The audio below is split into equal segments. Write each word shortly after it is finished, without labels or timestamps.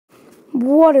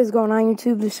What is going on,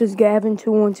 YouTube? This is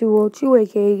Gavin21202,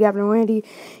 aka Gavin Randy,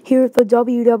 here with the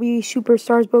WWE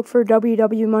Superstars book for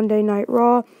WWE Monday Night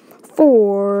Raw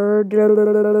for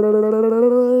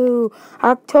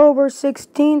October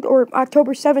 16th, or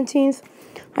October 17th,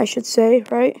 I should say,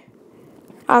 right?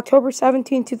 October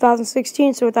 17th,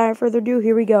 2016. So without further ado,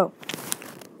 here we go.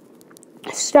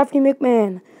 Stephanie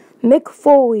McMahon, Mick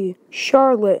Foley,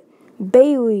 Charlotte,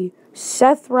 Bayley,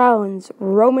 Seth Rollins,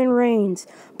 Roman Reigns,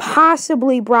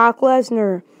 possibly Brock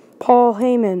Lesnar, Paul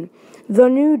Heyman, The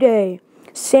New Day,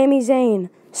 Sami Zayn,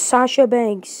 Sasha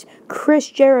Banks, Chris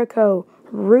Jericho,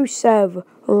 Rusev,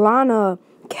 Lana,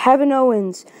 Kevin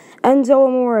Owens, Enzo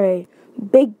Amore,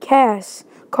 Big Cass,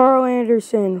 Carl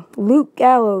Anderson, Luke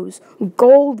Gallows,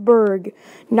 Goldberg,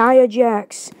 Nia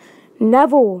Jax,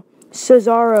 Neville,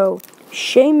 Cesaro,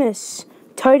 Sheamus,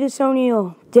 Titus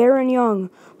O'Neil, Darren Young,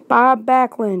 Bob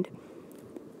Backlund,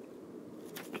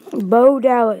 Bo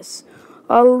Dallas,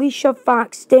 Alicia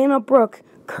Fox, Dana Brooke,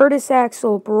 Curtis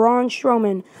Axel, Braun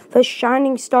Strowman, The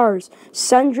Shining Stars,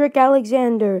 Cedric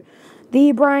Alexander,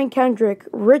 The Brian Kendrick,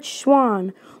 Rich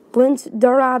Swann, Lindsay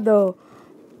Dorado,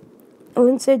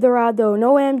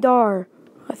 Noam Dar,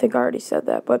 I think I already said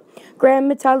that, but Graham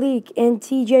Metalik and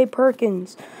TJ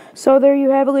Perkins. So there you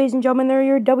have it, ladies and gentlemen. There are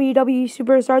your WWE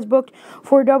Superstars booked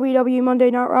for WWE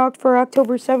Monday Night Raw for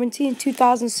October 17,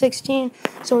 2016.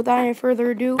 So without any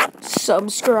further ado,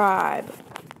 subscribe.